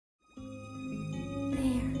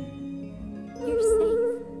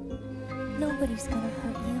who's gonna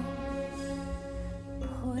hurt you.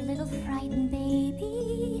 Poor little frightened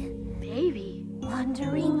baby. Baby?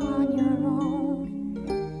 Wandering on your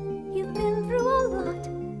own. You've been through a lot,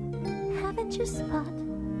 haven't you, Spot?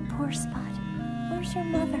 Poor Spot. Where's your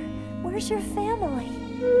mother? Where's your family?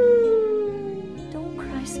 Don't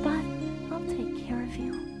cry, Spot. I'll take care of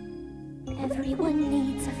you. Everyone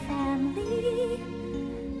needs a family.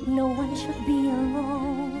 No one should be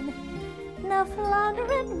alone. Now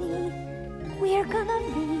Flounder and me, we're gonna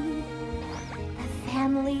be the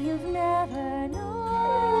family you've never known.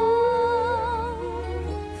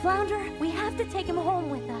 Flounder, we have to take him home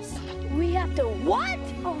with us. We have to what?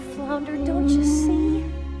 Oh, Flounder, don't you see?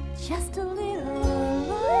 Just a little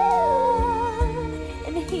love,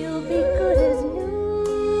 and he'll be good as new.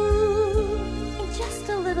 In just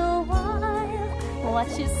a little while, watch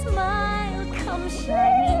his smile come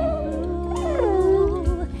shining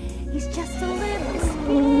through. He's just a little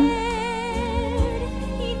scared.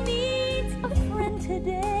 He needs a friend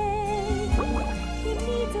today. He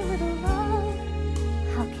needs a little love.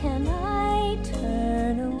 How can I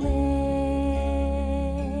turn away?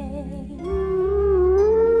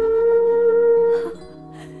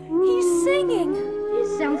 He's singing. He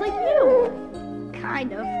sounds like you.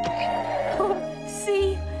 Kind of. Oh,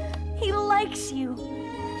 see? He likes you.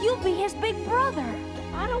 You'll be his big brother.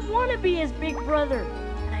 I don't want to be his big brother.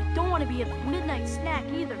 And I don't want to be a midnight snack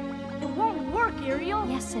either. It won't work, Ariel.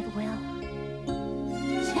 Yes, it will.